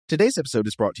Today's episode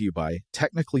is brought to you by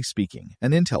Technically Speaking,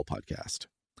 an Intel podcast.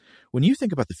 When you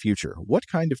think about the future, what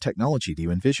kind of technology do you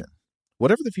envision?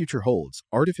 Whatever the future holds,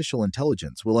 artificial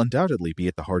intelligence will undoubtedly be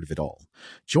at the heart of it all.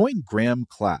 Join Graham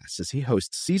Class as he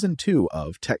hosts Season 2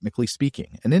 of Technically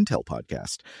Speaking, an Intel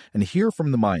podcast, and hear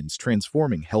from the minds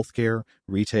transforming healthcare,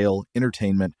 retail,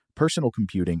 entertainment, personal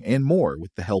computing, and more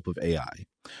with the help of AI.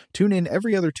 Tune in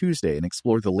every other Tuesday and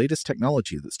explore the latest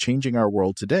technology that's changing our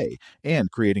world today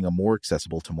and creating a more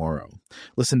accessible tomorrow.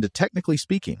 Listen to Technically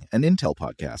Speaking, an Intel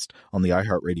podcast on the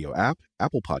iHeartRadio app,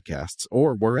 Apple Podcasts,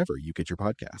 or wherever you get your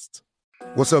podcasts.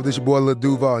 What's up, this your boy Lil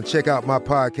Duval, and check out my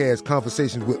podcast,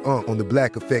 Conversations with Unc, on the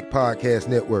Black Effect Podcast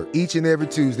Network. Each and every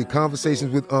Tuesday,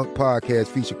 Conversations with Unc podcast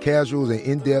feature casuals and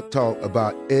in-depth talk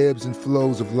about ebbs and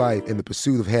flows of life and the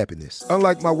pursuit of happiness.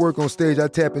 Unlike my work on stage, I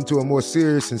tap into a more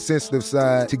serious and sensitive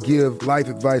side to give life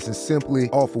advice and simply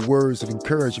offer words of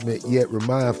encouragement, yet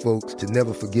remind folks to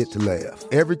never forget to laugh.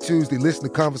 Every Tuesday, listen to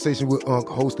Conversations with Unc,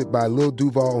 hosted by Lil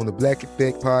Duval on the Black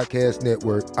Effect Podcast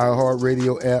Network,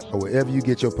 iHeartRadio app, or wherever you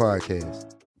get your podcasts.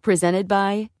 Presented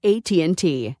by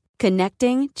AT&T.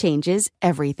 Connecting changes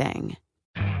everything.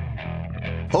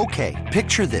 Okay,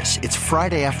 picture this. It's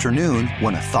Friday afternoon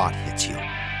when a thought hits you.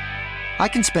 I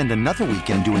can spend another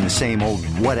weekend doing the same old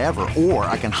whatever, or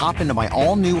I can hop into my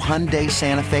all-new Hyundai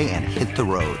Santa Fe and hit the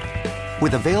road.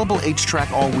 With available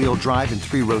H-Track all-wheel drive and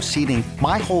 3-row seating,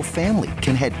 my whole family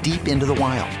can head deep into the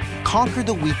wild. Conquer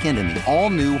the weekend in the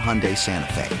all-new Hyundai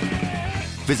Santa Fe.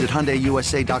 Visit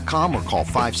HyundaiUSA.com or call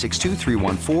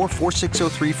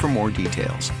 562-314-4603 for more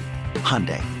details.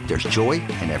 Hyundai, there's joy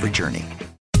in every journey.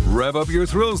 Rev up your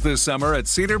thrills this summer at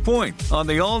Cedar Point on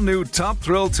the all-new Top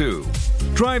Thrill 2.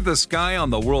 Drive the sky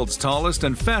on the world's tallest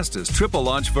and fastest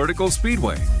triple-launch vertical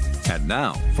speedway. And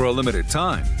now, for a limited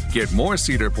time, get more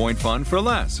Cedar Point fun for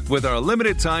less with our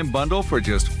limited-time bundle for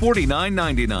just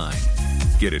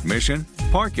 $49.99. Get admission,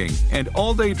 parking, and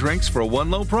all-day drinks for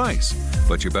one low price.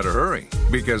 But you better hurry,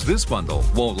 because this bundle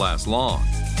won't last long.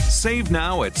 Save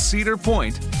now at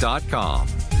cedarpoint.com.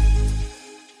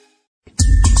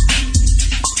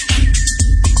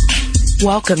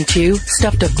 Welcome to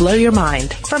Stuff to Blow Your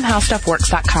Mind from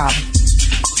HowStuffWorks.com.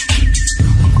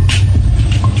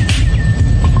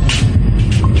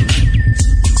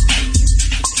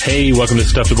 Hey, welcome to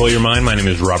Stuff to Blow Your Mind. My name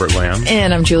is Robert Lamb.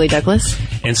 And I'm Julie Douglas.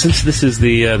 And since this is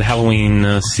the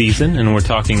Halloween season, and we're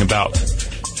talking about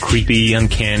creepy,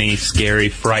 uncanny, scary,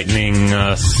 frightening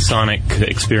sonic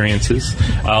experiences,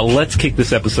 let's kick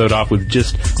this episode off with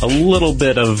just a little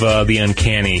bit of the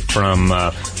uncanny from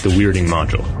the Weirding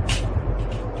module.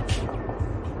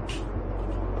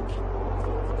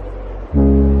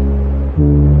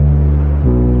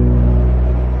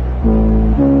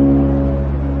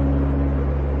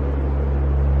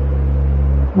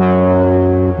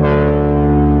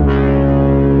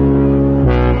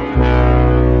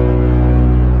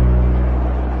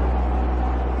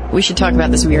 We should talk about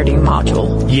this Weirding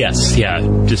module. Yes,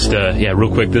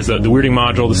 real quick. This the Weirding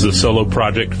module. This is a solo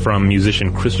project from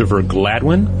musician Christopher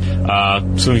Gladwin.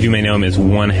 Some of you may know him as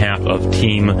one half of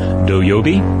Team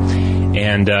Doyobi,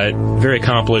 and very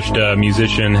accomplished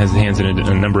musician, has hands in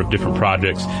a number of different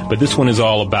projects. But this one is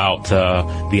all about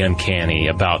the uncanny,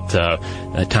 about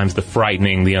at times the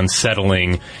frightening, the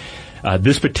unsettling.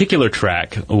 This particular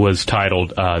track was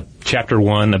titled Chapter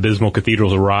 1, Abysmal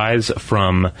Cathedrals Arise,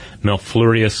 from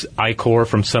Malfurious Ichor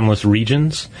from Sunless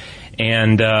Regions.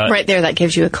 And right there, that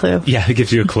gives you a clue. Yeah, it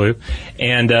gives you a clue.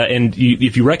 And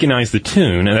if you recognize the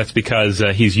tune, and that's because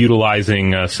he's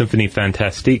utilizing Symphonie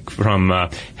Fantastique from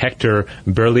Hector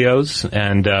Berlioz,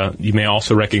 and you may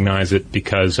also recognize it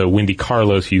because Wendy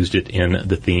Carlos used it in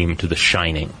the theme to The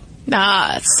Shining.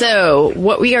 So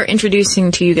what we are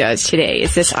introducing to you guys today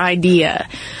is this idea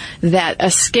that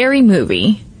a scary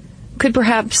movie could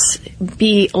perhaps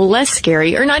be less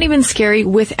scary, or not even scary,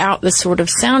 without the sort of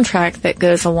soundtrack that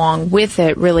goes along with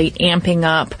it, really amping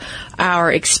up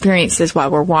our experiences while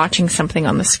we're watching something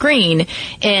on the screen.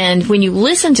 And when you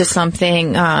listen to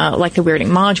something like the Weirding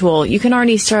module, you can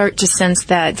already start to sense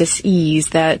that dis-ease,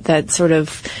 that sort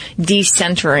of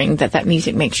decentering that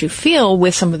music makes you feel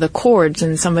with some of the chords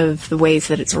and some of the ways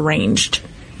that it's arranged.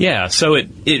 Yeah, so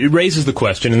it raises the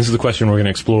question, and this is the question we're going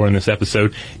to explore in this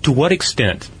episode: to what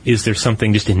extent is there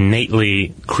something just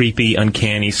innately creepy,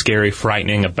 uncanny, scary,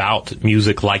 frightening about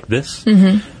music like this?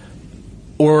 Mm-hmm.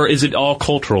 Or is it all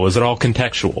cultural? Is it all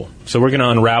contextual? So we're going to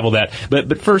unravel that.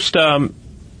 But first,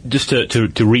 just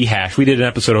to rehash, we did an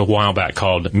episode a while back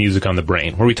called Music on the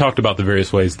Brain, where we talked about the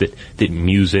various ways that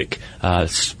music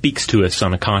speaks to us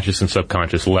on a conscious and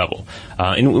subconscious level.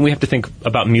 And we have to think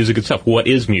about music itself. What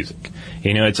is music?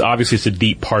 It's a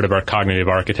deep part of our cognitive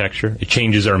architecture. It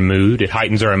changes our mood. It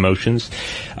heightens our emotions.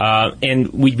 And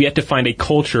we've yet to find a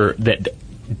culture that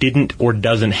didn't or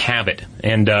doesn't have it.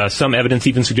 And some evidence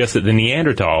even suggests that the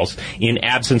Neanderthals, in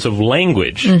absence of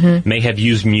language, may have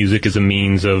used music as a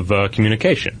means of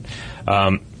communication.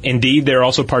 Indeed, there are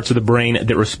also parts of the brain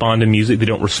that respond to music that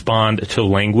don't respond to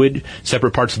language.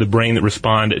 Separate parts of the brain that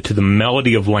respond to the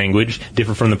melody of language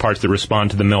differ from the parts that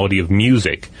respond to the melody of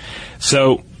music.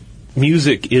 So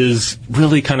music is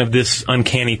really kind of this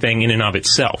uncanny thing in and of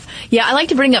itself. Yeah, I like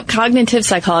to bring up cognitive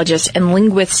psychologist and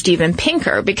linguist Steven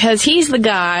Pinker, because he's the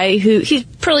guy he's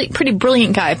pretty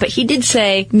brilliant guy, but he did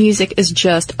say music is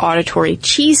just auditory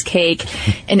cheesecake,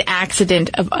 an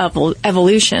accident of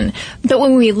evolution. But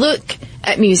when we look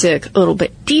at music a little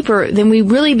bit deeper, then we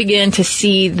really begin to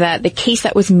see that the case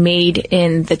that was made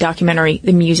in the documentary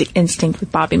The Music Instinct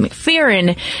with Bobby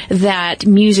McFerrin, that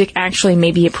music actually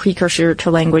may be a precursor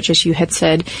to language, as you had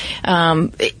said,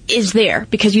 is there.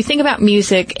 Because you think about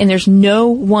music, and there's no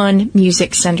one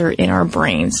music center in our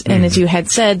brains. And as you had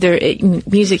said,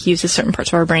 music uses certain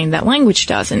parts of our brain that language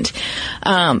doesn't.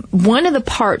 One of the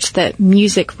parts that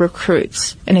music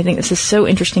recruits, and I think this is so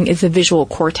interesting, is the visual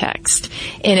cortex.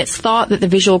 And it's thought that the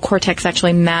visual cortex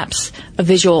actually maps a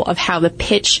visual of how the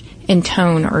pitch and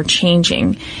tone are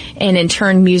changing. And in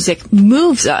turn, music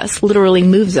moves us, literally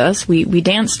moves us. We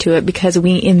dance to it because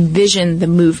we envision the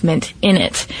movement in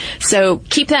it. So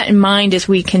keep that in mind as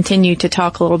we continue to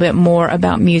talk a little bit more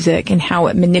about music and how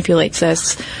it manipulates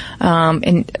us,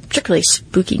 and particularly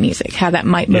spooky music, how that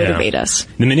might motivate us.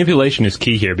 The manipulation is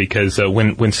key here, because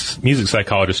when music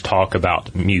psychologists talk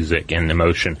about music and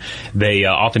emotion, they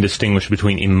often distinguish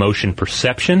between emotion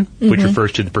perception, which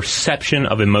refers to the perception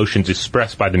of emotions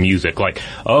expressed by the music. Like,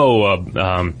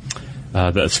 the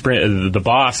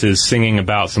boss is singing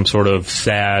about some sort of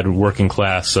sad working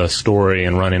class story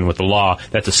and run-in with the law.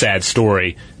 That's a sad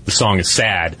story. The song is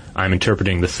sad. I'm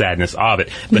interpreting the sadness of it.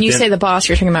 But when you say the boss,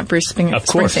 you're talking about Bruce Springsteen. Of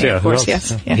course, yeah. Of course,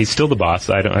 yes. Yeah. He's still the boss.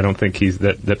 I don't think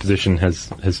that position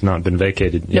has not been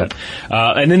vacated yet.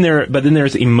 Yep. But then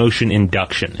there's emotion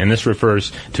induction, and this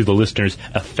refers to the listener's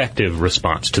affective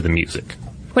response to the music.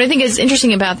 What I think is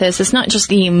interesting about this is not just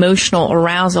the emotional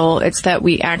arousal, it's that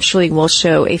we actually will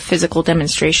show a physical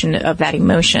demonstration of that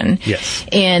emotion. Yes.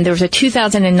 And there was a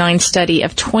 2009 study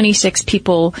of 26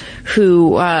 people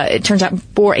who, it turns out,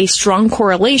 bore a strong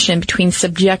correlation between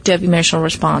subjective emotional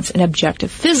response and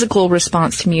objective physical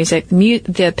response to music.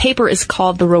 The paper is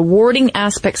called "The Rewarding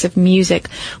Aspects of Music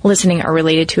Listening Are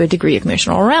Related to a Degree of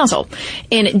Emotional Arousal."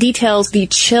 And it details the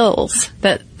chills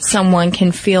that someone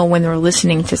can feel when they're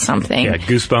listening to something. Yeah,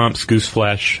 goosebumps,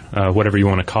 gooseflesh, whatever you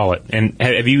want to call it. And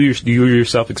do you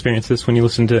yourself experience this when you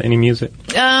listen to any music?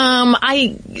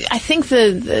 I think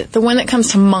the one that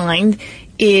comes to mind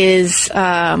is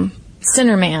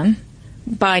Sinner Man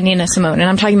by Nina Simone, and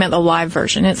I'm talking about the live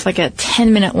version. It's like a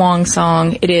 10-minute long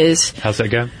song. It is. How's that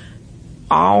go?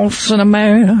 Oh, Sinner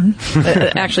Man.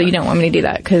 Actually, you don't want me to do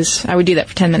that, because I would do that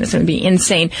for 10 minutes and it would be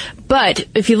insane. But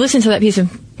if you listen to that piece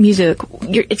of music,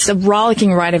 it's a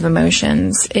rollicking ride of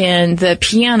emotions, and the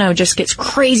piano just gets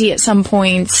crazy at some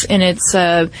points, and it's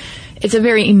a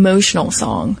very emotional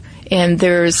song. And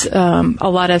there's a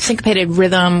lot of syncopated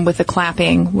rhythm with the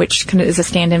clapping, which kind of is a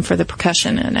stand-in for the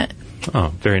percussion in it.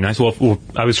 Oh, very nice. Well,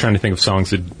 I was trying to think of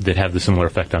songs that have the similar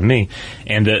effect on me.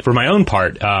 And for my own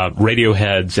part,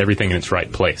 Radiohead's Everything in Its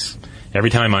Right Place. Every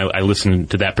time I listen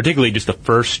to that, particularly just the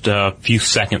first few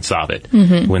seconds of it,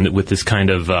 with this kind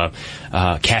of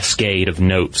cascade of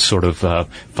notes sort of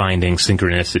finding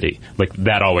synchronicity, like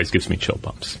that always gives me chill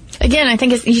bumps. Again, I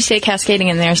think you say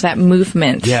cascading, and there's that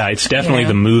movement. Yeah, it's definitely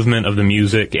the movement of the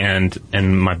music, and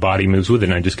my body moves with it,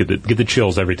 and I just get the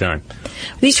chills every time.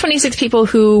 These 26 people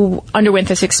who underwent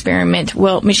this experiment,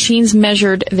 machines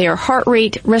measured their heart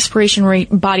rate, respiration rate,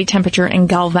 body temperature, and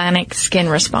galvanic skin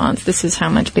response. This is how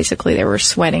much basically they were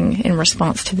sweating in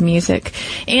response to the music,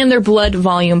 and their blood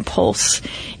volume pulse.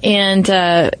 And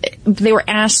they were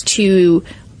asked to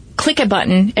click a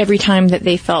button every time that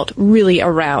they felt really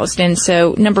aroused. And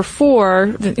so number 4,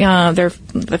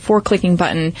 the 4 clicking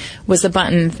button was the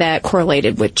button that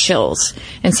correlated with chills.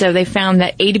 And so they found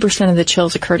that 80% of the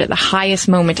chills occurred at the highest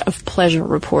moment of pleasure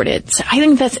reported. So I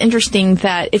think that's interesting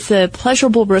that it's a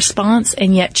pleasurable response,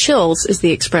 and yet chills is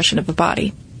the expression of the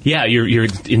body. Yeah, you're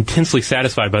intensely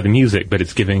satisfied by the music, but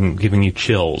it's giving you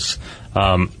chills.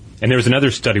 And there was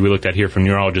another study we looked at here from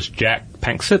neurologist Jack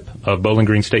Panksepp of Bowling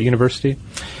Green State University.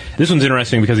 This one's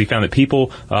interesting because he found that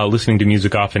people listening to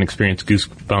music often experience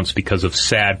goosebumps because of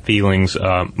sad feelings,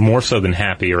 more so than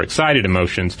happy or excited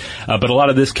emotions. But a lot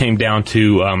of this came down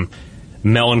to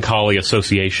melancholy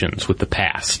associations with the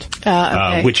past,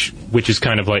 okay. Which is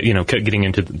kind of like, getting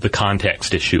into the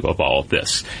context issue of all of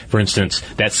this. For instance,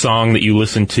 that song that you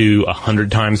listen to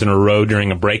 100 times in a row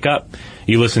during a breakup,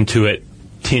 you listen to it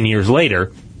 10 years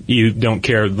later, you don't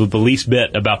care the least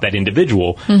bit about that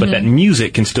individual, but that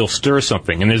music can still stir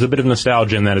something. And there's a bit of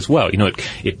nostalgia in that as well.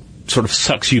 It sort of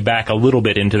sucks you back a little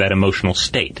bit into that emotional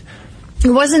state. It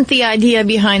wasn't the idea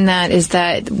behind that is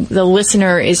that the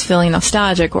listener is feeling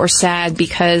nostalgic or sad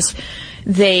because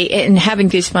and having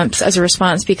goosebumps as a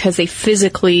response because they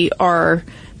physically are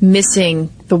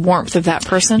missing the warmth of that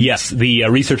person? Yes. The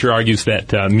researcher argues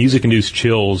that music-induced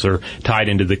chills are tied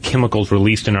into the chemicals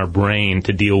released in our brain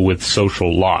to deal with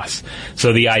social loss.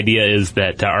 So the idea is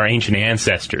that our ancient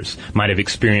ancestors might have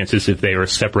experienced this if they were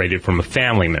separated from a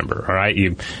family member. All right,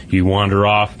 you wander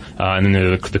off, and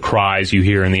then the cries you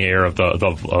hear in the air of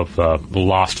the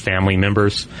lost family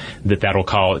members. That'll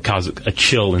cause a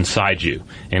chill inside you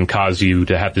and cause you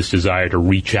to have this desire to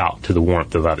reach out to the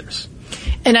warmth of others.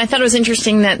 And I thought it was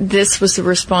interesting that this was the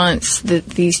response, that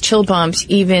these chill bumps,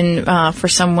 even for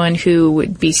someone who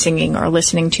would be singing or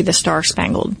listening to the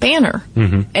Star-Spangled Banner.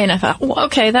 Mm-hmm. And I thought, well,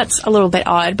 okay, that's a little bit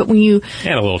odd, but when you...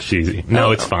 And a little cheesy.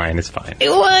 No, it's fine. It's fine.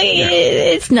 Well, yeah.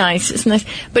 It's nice. It's nice.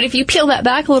 But if you peel that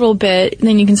back a little bit,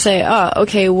 then you can say, oh,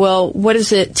 okay, well, what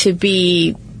is it to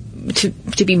be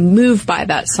moved by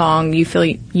that song? You feel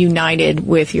united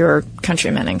with your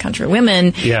countrymen and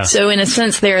countrywomen. Yeah. So in a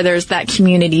sense there's that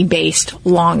community-based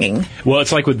longing. Well,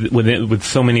 it's like with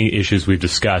so many issues we've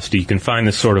discussed, you can find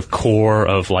this sort of core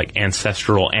of like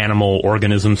ancestral animal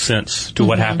organism sense to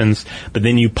what happens, but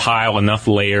then you pile enough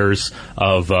layers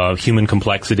of human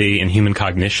complexity and human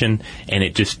cognition, and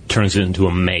it just turns it into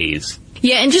a maze.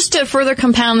 Yeah, and just to further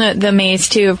compound the maze,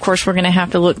 too, of course, we're going to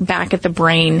have to look back at the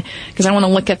brain, because I want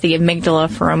to look at the amygdala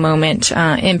for a moment,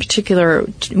 in particular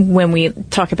when we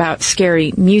talk about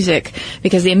scary music,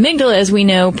 because the amygdala, as we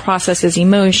know, processes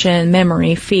emotion,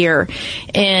 memory, fear.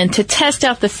 And to test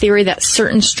out the theory that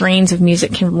certain strains of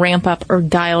music can ramp up or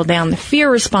dial down the fear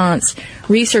response,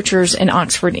 researchers in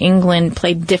Oxford, England,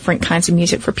 played different kinds of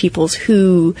music for people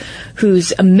whose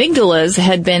amygdalas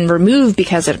had been removed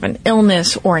because of an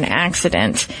illness or an accident.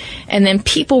 And then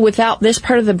people without this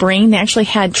part of the brain, they actually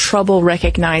had trouble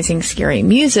recognizing scary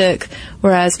music,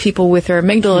 whereas people with their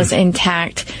amygdalas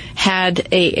intact had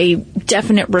a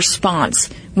definite response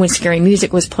when scary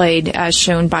music was played, as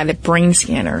shown by the brain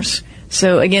scanners.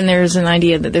 So again, there's an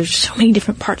idea that there's so many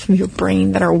different parts of your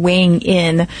brain that are weighing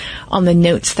in on the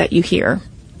notes that you hear.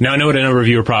 Now, I know what a number of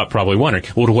you are probably wondering.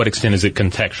 Well, to what extent is it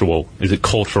contextual? Is it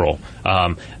cultural?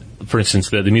 For instance,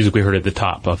 the music we heard at the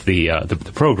top of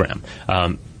the program.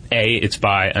 It's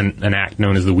by an act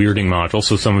known as the Weirding module.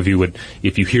 So some of you would,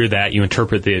 if you hear that, you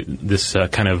interpret this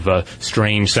kind of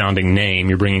strange-sounding name.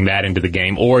 You're bringing that into the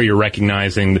game, or you're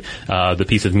recognizing the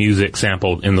piece of music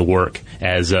sampled in the work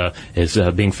as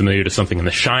being familiar to something in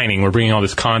The Shining. We're bringing all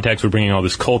this context. We're bringing all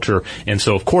this culture, and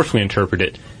so of course we interpret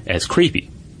it as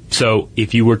creepy. So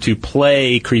if you were to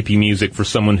play creepy music for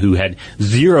someone who had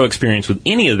zero experience with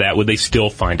any of that, would they still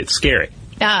find it scary?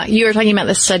 You were talking about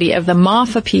the study of the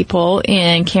Mafa people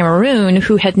in Cameroon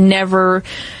who had never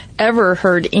ever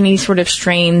heard any sort of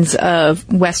strains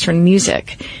of Western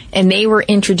music. And they were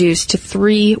introduced to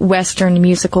 3 Western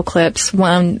musical clips,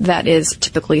 one that is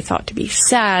typically thought to be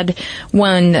sad,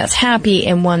 one that's happy,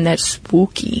 and one that's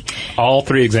spooky. All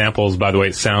 3 examples, by the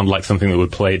way, sound like something that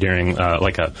would play during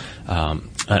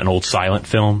an old silent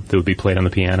film that would be played on the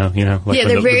piano, like yeah,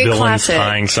 they're very the villain's classic.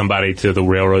 Tying somebody to the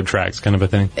railroad tracks kind of a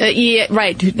thing. Yeah,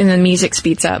 right, and the music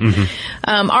speeds up.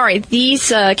 All right, these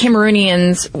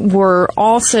Cameroonians were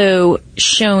also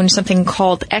shown something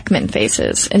called Ekman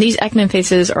faces, and these Ekman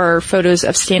faces are photos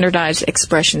of standardized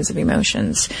expressions of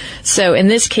emotions. So in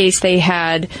this case, they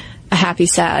had a happy,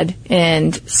 sad,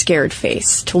 and scared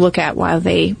face to look at while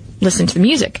they listen to the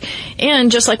music.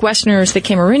 And just like Westerners, the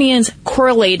Cameroonians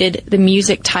correlated the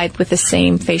music type with the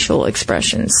same facial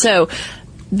expressions. So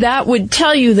that would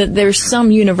tell you that there's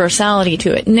some universality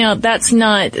to it. Now, that's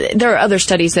not, there are other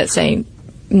studies that say,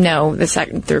 no,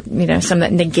 some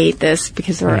that negate this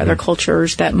because there are other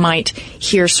cultures that might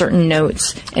hear certain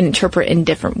notes and interpret in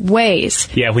different ways.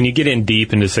 Yeah, when you get in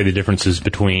deep into, say, the differences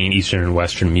between Eastern and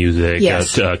Western music,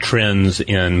 yes. Trends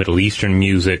in Middle Eastern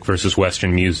music versus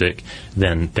Western music,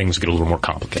 then things get a little more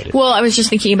complicated. Well, I was just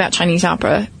thinking about Chinese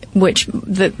opera, which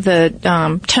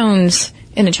the tones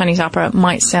in a Chinese opera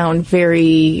might sound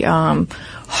very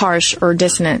harsh or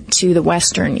dissonant to the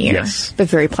Western ear, yes. but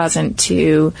very pleasant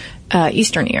to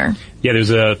Eastern ear. Yeah,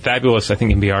 there's a fabulous, I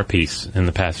think, NPR piece in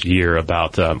the past year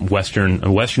about a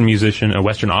Western musician, a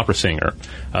Western opera singer,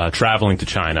 traveling to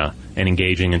China and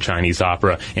engaging in Chinese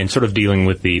opera, and sort of dealing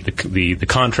with the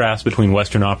contrast between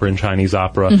Western opera and Chinese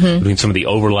opera, between some of the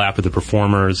overlap of the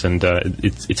performers, and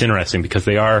it's interesting because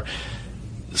they are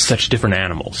such different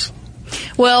animals.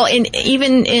 Well,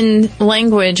 even in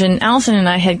language, and Allison and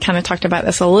I had kind of talked about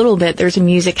this a little bit, there's a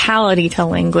musicality to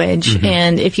language.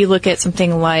 And if you look at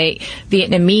something like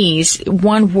Vietnamese,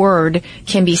 one word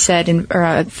can be said in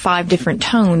 5 different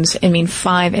tones and mean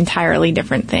 5 entirely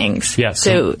different things. Yeah,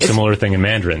 so similar thing in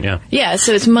Mandarin, yeah. Yeah,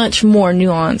 so it's much more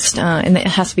nuanced, and it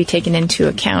has to be taken into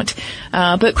account.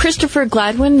 But Christopher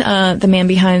Gladwin, the man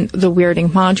behind the Weirding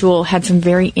module, had some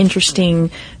very interesting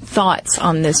thoughts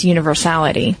on this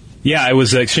universality. Yeah, I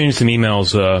was exchanging some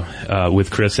emails with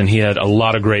Chris, and he had a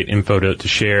lot of great info to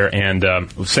share. And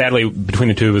sadly, between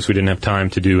the two of us, we didn't have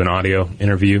time to do an audio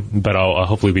interview. But I'll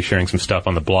hopefully be sharing some stuff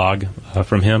on the blog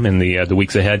from him in the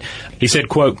weeks ahead. He said,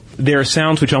 quote, "There are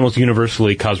sounds which almost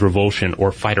universally cause revulsion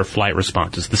or fight or flight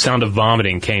responses. The sound of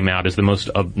vomiting came out as the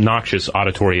most obnoxious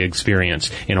auditory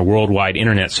experience in a worldwide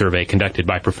internet survey conducted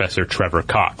by Professor Trevor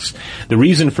Cox. The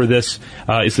reason for this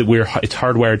is that it's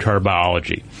hardwired to our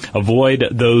biology. Avoid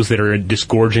those that are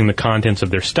disgorging the contents of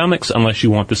their stomachs unless you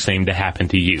want the same to happen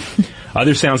to you.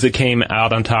 Other sounds that came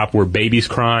out on top were babies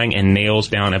crying and nails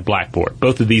down a blackboard.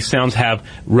 Both of these sounds have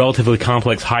relatively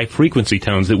complex high-frequency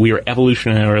tones that we are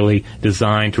evolutionarily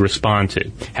designed to respond to.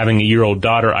 Having a year-old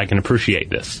daughter, I can appreciate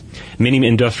this. Many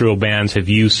industrial bands have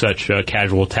used such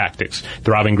casual tactics.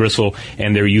 Throbbing Gristle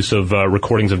and their use of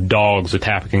recordings of dogs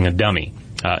attacking a dummy.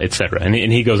 Etc. And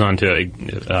he goes on to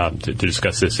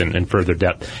discuss this in further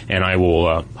depth, and I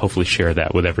will hopefully share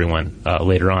that with everyone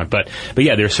later on. But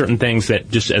yeah, there are certain things that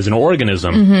just as an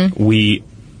organism we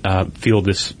feel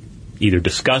this either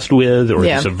disgust with or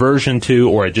this aversion to,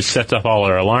 or it just sets off all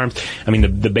our alarms. I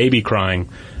mean, the baby crying,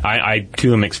 I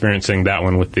too am experiencing that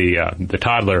one with the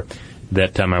toddler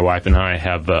that my wife and I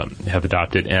have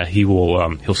adopted.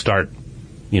 He'll start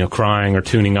crying or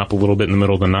tuning up a little bit in the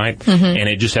middle of the night, and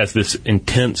it just has this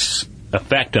intense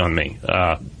effect on me,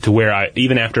 to where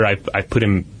even after I put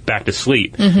him back to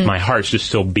sleep, my heart's just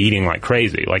still beating like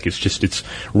crazy. Like it's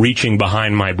reaching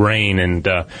behind my brain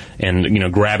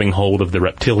and grabbing hold of the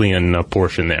reptilian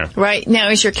portion there. Right. Now,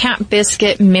 is your cat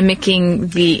Biscuit mimicking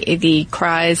the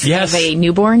cries Yes. of a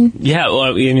newborn? Yeah,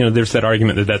 well, there's that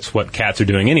argument that that's what cats are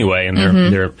doing anyway, and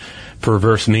they're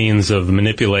perverse means of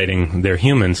manipulating their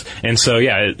humans. And so,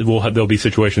 yeah, there'll be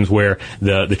situations where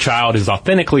the child is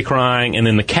authentically crying, and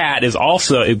then the cat is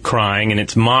also crying, and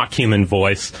it's mock human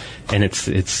voice, and it's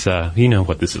you know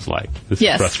what this is like. This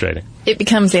is frustrating. It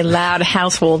becomes a loud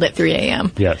household at 3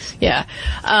 a.m. Yes. Yeah.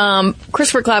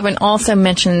 Christopher Gladwin also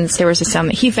mentions there was a sound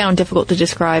that he found difficult to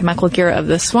describe. Michael Gira of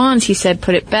the Swans, he said,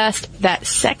 put it best, that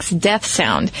sex death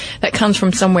sound that comes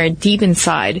from somewhere deep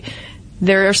inside.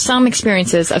 There are some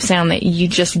experiences of sound that you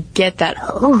just get that.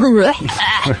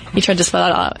 You tried to spell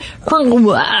it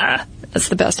out. That's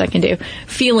the best I can do.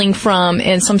 Feeling from,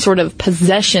 and some sort of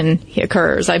possession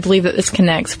occurs. I believe that this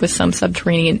connects with some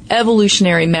subterranean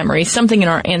evolutionary memory, something in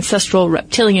our ancestral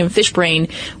reptilian fish brain.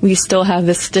 We still have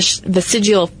this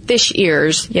vestigial fish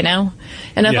ears,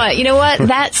 And I thought, you know what?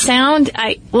 That sound,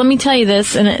 let me tell you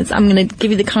this, and I'm going to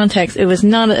give you the context. It was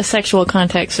not a sexual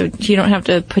context, so you don't have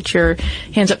to put your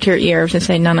hands up to your ears and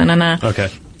say, no. Okay.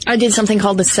 I did something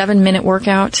called the 7-minute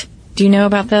workout. Do you know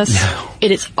about this? No.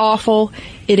 It is awful.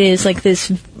 It is like this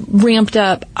ramped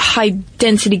up, high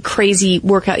density, crazy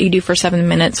workout you do for 7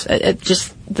 minutes at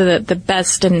just the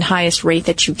best and highest rate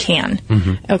that you can.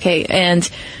 Okay. And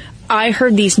I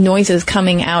heard these noises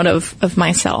coming out of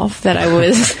myself that I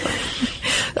was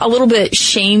a little bit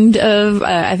shamed of.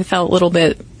 I felt a little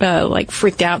bit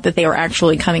freaked out that they were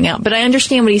actually coming out. But I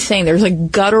understand what he's saying. There's a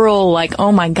guttural,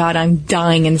 oh my God, I'm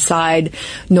dying inside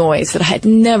noise that I had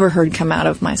never heard come out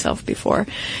of myself before.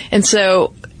 And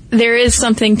so there is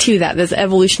something to that. This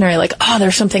evolutionary,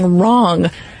 there's something wrong.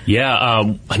 Yeah,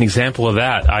 an example of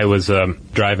that, I was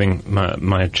driving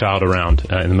my child around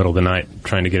in the middle of the night,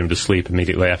 trying to get him to sleep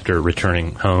immediately after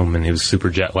returning home, and he was super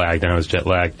jet-lagged, and I was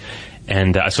jet-lagged.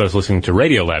 And so I was listening to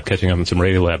Radiolab, catching up on some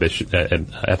Radiolab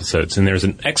episodes, and there's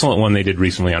an excellent one they did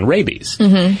recently on rabies.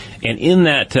 And in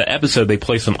that episode, they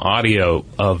play some audio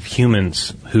of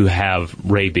humans who have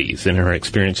rabies and are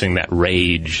experiencing that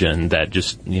rage and that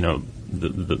just,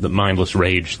 the mindless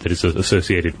rage that is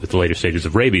associated with the later stages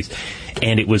of rabies.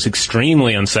 And it was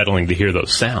extremely unsettling to hear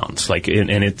those sounds.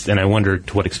 And I wonder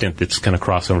to what extent it's going to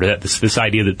cross over to that. This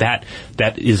idea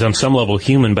that is on some level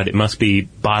human, but it must be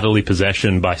bodily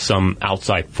possession by some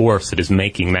outside force that is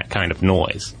making that kind of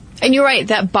noise. And you're right,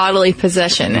 that bodily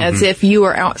possession, as if you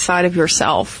are outside of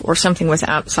yourself or something was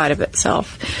outside of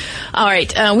itself. All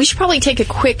right, we should probably take a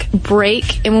quick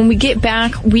break. And when we get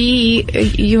back,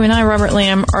 you and I, Robert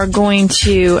Lamb, are going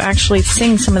to actually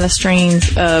sing some of the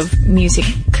strains of music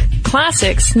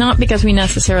classics, not because we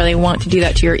necessarily want to do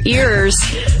that to your ears,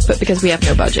 but because we have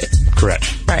no budget.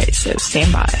 Correct. All right, so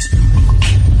stand by.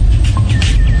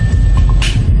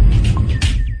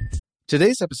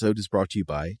 Today's episode is brought to you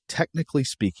by Technically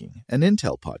Speaking, an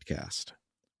Intel podcast.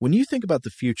 When you think about the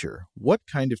future, what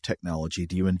kind of technology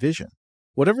do you envision?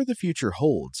 Whatever the future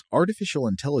holds, artificial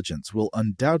intelligence will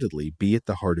undoubtedly be at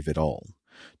the heart of it all.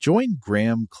 Join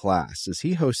Graham Class as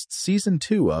he hosts Season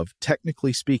 2 of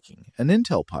Technically Speaking, an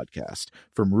Intel podcast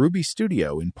from Ruby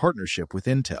Studio in partnership with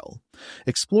Intel.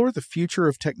 Explore the future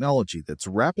of technology that's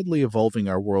rapidly evolving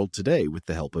our world today with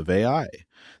the help of AI.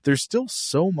 There's still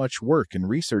so much work and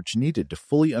research needed to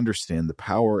fully understand the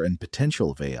power and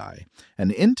potential of AI,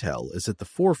 and Intel is at the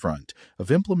forefront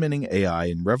of implementing AI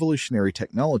in revolutionary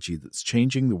technology that's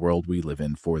changing the world we live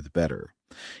in for the better.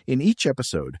 In each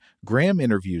episode, Graham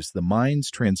interviews the minds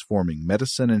transforming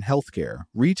medicine and healthcare,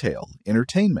 retail,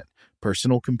 entertainment,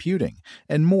 personal computing,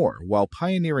 and more while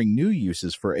pioneering new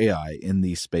uses for AI in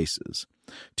these spaces.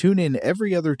 Tune in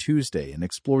every other Tuesday and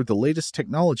explore the latest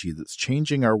technology that's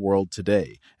changing our world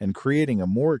today and creating a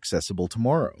more accessible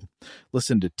tomorrow.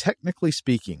 Listen to Technically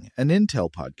Speaking, an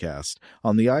Intel podcast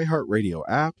on the iHeartRadio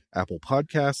app, Apple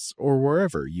Podcasts, or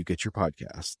wherever you get your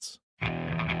podcasts.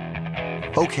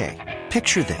 Okay,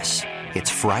 picture this. It's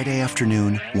Friday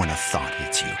afternoon when a thought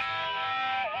hits you.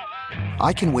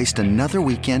 I can waste another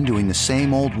weekend doing the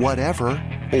same old whatever,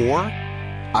 or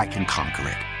I can conquer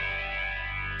it.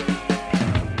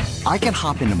 I can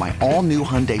hop into my all-new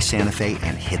Hyundai Santa Fe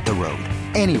and hit the road.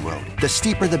 Any road. The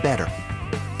steeper, the better.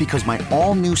 Because my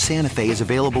all-new Santa Fe is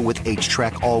available with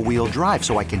H-Track all-wheel drive,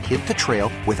 so I can hit the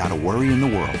trail without a worry in the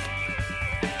world.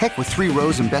 Heck, with 3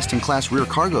 rows and best-in-class rear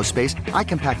cargo space, I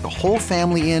can pack the whole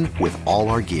family in with all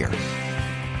our gear.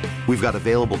 We've got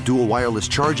available dual wireless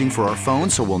charging for our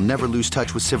phones, so we'll never lose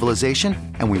touch with civilization,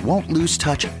 and we won't lose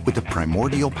touch with the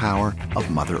primordial power of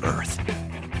Mother Earth.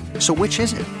 So which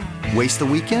is it? Waste the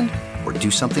weekend or do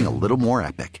something a little more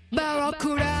epic?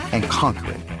 And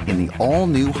conquer it in the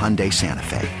all-new Hyundai Santa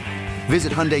Fe.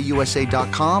 Visit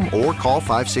HyundaiUSA.com or call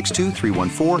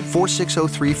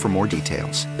 562-314-4603 for more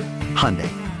details. Hyundai,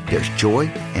 there's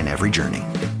joy in every journey.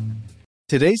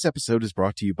 Today's episode is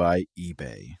brought to you by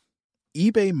eBay.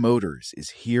 eBay Motors is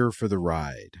here for the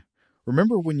ride.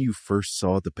 Remember when you first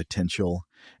saw the potential?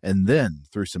 And then,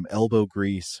 through some elbow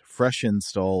grease, fresh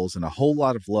installs, and a whole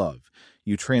lot of love,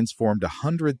 you transformed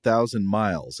 100,000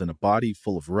 miles and a body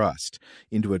full of rust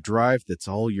into a drive that's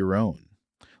all your own.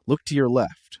 Look to your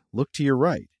left. Look to your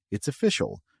right. It's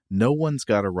official. No one's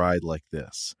got a ride like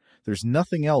this. There's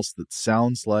nothing else that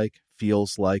sounds like,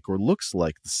 feels like, or looks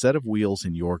like the set of wheels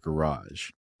in your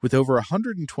garage. With over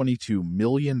 122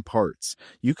 million parts,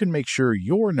 you can make sure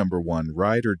your number one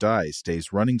ride or die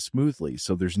stays running smoothly,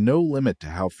 so there's no limit to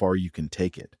how far you can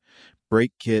take it.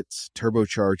 Brake kits,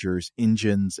 turbochargers,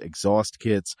 engines, exhaust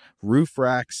kits, roof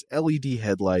racks, LED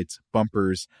headlights,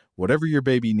 bumpers, whatever your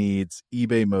baby needs,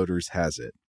 eBay Motors has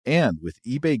it. And with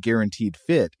eBay Guaranteed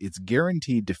Fit, it's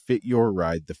guaranteed to fit your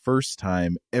ride the first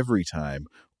time, every time,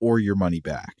 or your money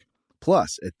back.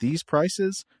 Plus, at these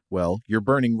prices, well, you're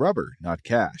burning rubber, not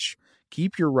cash.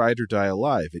 Keep your ride or die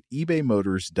alive at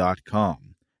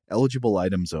ebaymotors.com. Eligible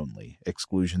items only.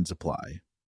 Exclusions apply.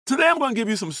 Today I'm going to give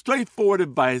you some straightforward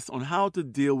advice on how to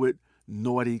deal with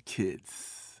naughty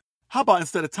kids. How about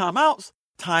instead of timeouts,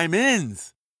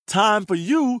 time-ins? Time for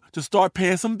you to start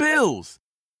paying some bills.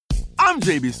 I'm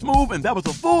JB Smoove, and that was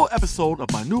a full episode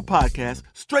of my new podcast,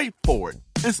 Straightforward,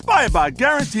 inspired by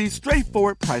guaranteed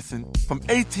straightforward pricing from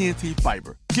AT&T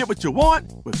Fiber. Get what you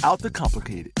want without the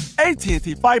complicated.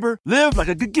 AT&T Fiber, live like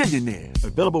a gigillionaire.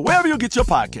 Available wherever you get your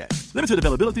podcast. Limited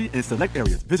availability in select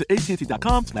areas. Visit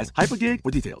AT&T.com/hypergig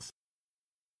for details.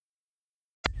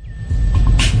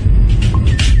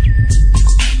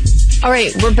 All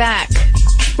right, we're back.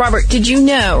 Robert, did you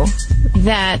know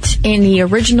that in the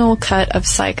original cut of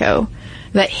Psycho,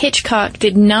 that Hitchcock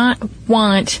did not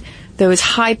want those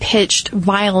high-pitched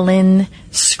violin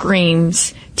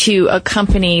screams to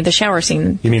accompany the shower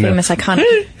scene? You mean famous iconic.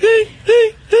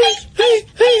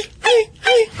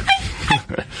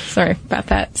 Sorry about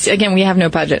that. See, again, we have no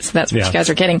budget, so that's what you guys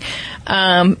are getting.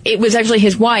 It was actually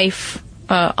his wife,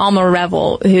 Alma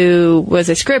Revel, who was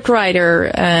a script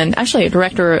writer and actually a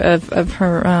director of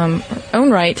her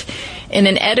own right. and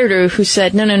an editor who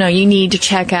said, no, you need to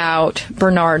check out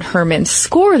Bernard Herrmann's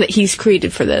score that he's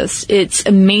created for this. It's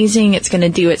amazing. It's going to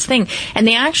do its thing. And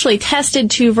they actually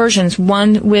tested 2 versions,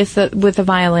 one with the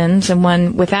violins and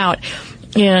one without.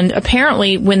 And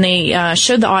apparently when they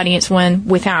showed the audience one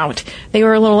without, they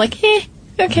were a little like,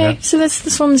 okay, so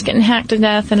this woman's getting hacked to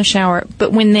death in a shower.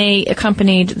 But when they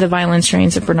accompanied the violin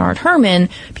strains of Bernard Herrmann,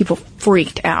 people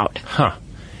freaked out. Huh.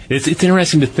 It's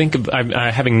interesting to think of,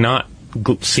 having not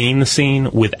seen the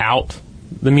scene without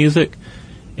the music.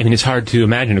 I mean, it's hard to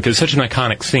imagine because it's such an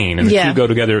iconic scene, and the two go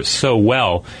together so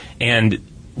well. And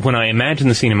when I imagine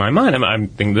the scene in my mind, I'm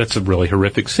thinking that's a really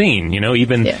horrific scene.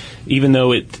 Even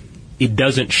though it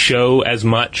doesn't show as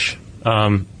much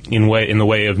in the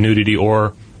way of nudity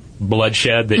or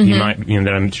bloodshed that you might,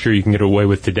 that I'm sure you can get away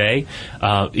with today.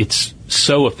 It's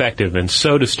so effective and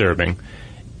so disturbing,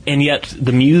 and yet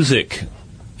the music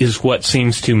is what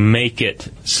seems to make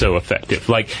it so effective.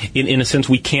 Like, in a sense,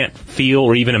 we can't feel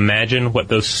or even imagine what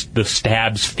those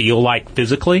stabs feel like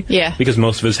physically. Yeah. Because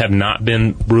most of us have not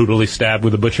been brutally stabbed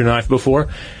with a butcher knife before.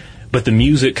 But the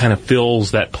music kind of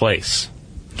fills that place.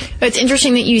 It's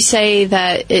interesting that you say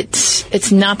that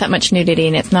it's not that much nudity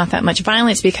and it's not that much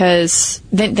violence because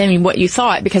than what you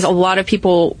thought. Because a lot of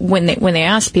people, when they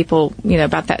ask people,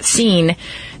 about that scene,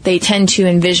 they tend to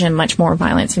envision much more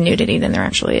violence and nudity than there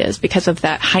actually is because of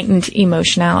that heightened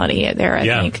emotionality there, I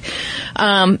think.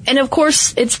 And of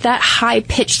course, it's that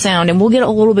high-pitched sound, and we'll get a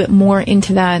little bit more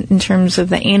into that in terms of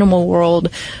the animal world.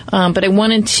 But I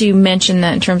wanted to mention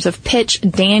that in terms of pitch,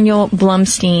 Daniel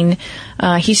Blumstein,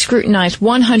 he scrutinized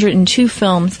 102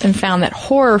 films and found that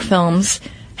horror films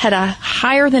had a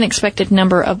higher than expected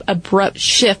number of abrupt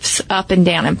shifts up and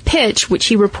down in pitch, which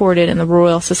he reported in the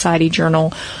Royal Society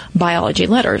Journal Biology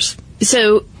Letters.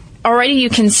 So already you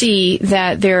can see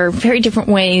that there are very different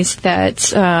ways that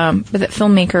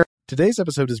filmmaker. Today's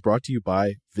episode is brought to you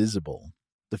by Visible.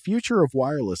 The future of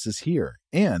wireless is here,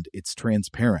 and it's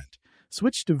transparent.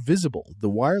 Switch to Visible, the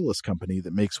wireless company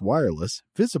that makes wireless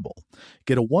visible.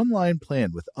 Get a one-line plan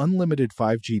with unlimited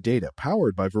 5G data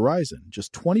powered by Verizon,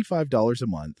 just $25 a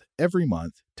month, every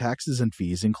month, taxes and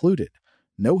fees included.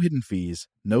 No hidden fees,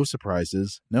 no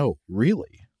surprises, no,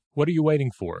 really. What are you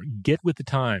waiting for? Get with the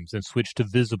times and switch to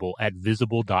Visible at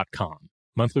Visible.com.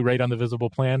 Monthly rate on the Visible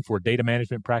plan for data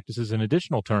management practices and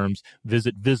additional terms,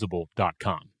 visit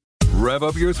Visible.com. Rev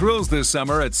up your thrills this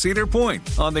summer at Cedar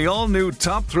Point on the all-new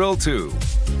Top Thrill 2.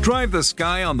 Drive the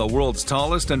sky on the world's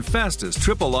tallest and fastest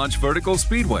triple-launch vertical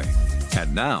speedway.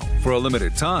 And now, for a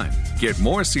limited time, get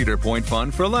more Cedar Point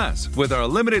fun for less with our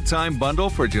limited-time bundle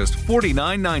for just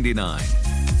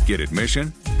 $49.99. Get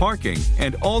admission, parking,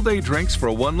 and all-day drinks for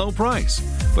one low price.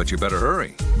 But you better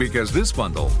hurry, because this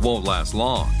bundle won't last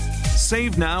long.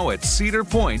 Save now at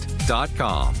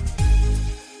cedarpoint.com.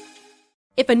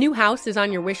 If a new house is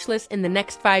on your wish list in the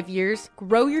next 5 years,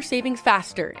 grow your savings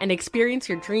faster and experience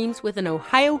your dreams with an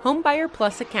Ohio Homebuyer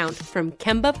Plus account from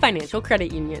Kemba Financial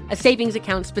Credit Union. A savings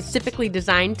account specifically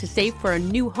designed to save for a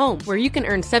new home where you can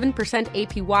earn 7%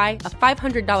 APY,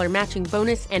 a $500 matching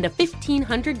bonus, and a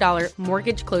 $1,500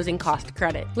 mortgage closing cost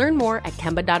credit. Learn more at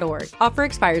Kemba.org. Offer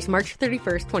expires March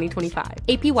 31st, 2025.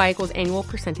 APY equals annual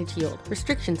percentage yield.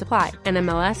 Restrictions apply.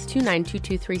 NMLS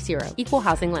 292230. Equal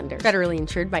housing lender. Federally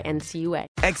insured by NCUA.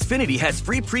 Xfinity has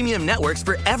free premium networks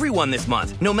for everyone this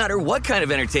month, no matter what kind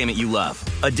of entertainment you love.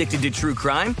 Addicted to true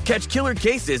crime? Catch killer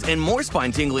cases and more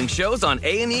spine-tingling shows on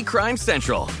A&E Crime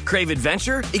Central. Crave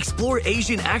adventure? Explore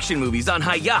Asian action movies on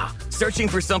Hi-Ya. Searching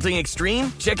for something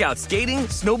extreme? Check out skating,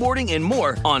 snowboarding, and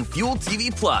more on Fuel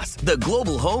TV Plus, the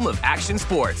global home of action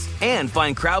sports. And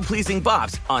find crowd-pleasing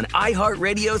bops on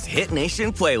iHeartRadio's Hit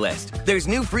Nation playlist. There's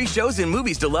new free shows and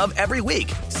movies to love every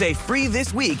week. Say free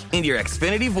this week in your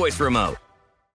Xfinity voice remote.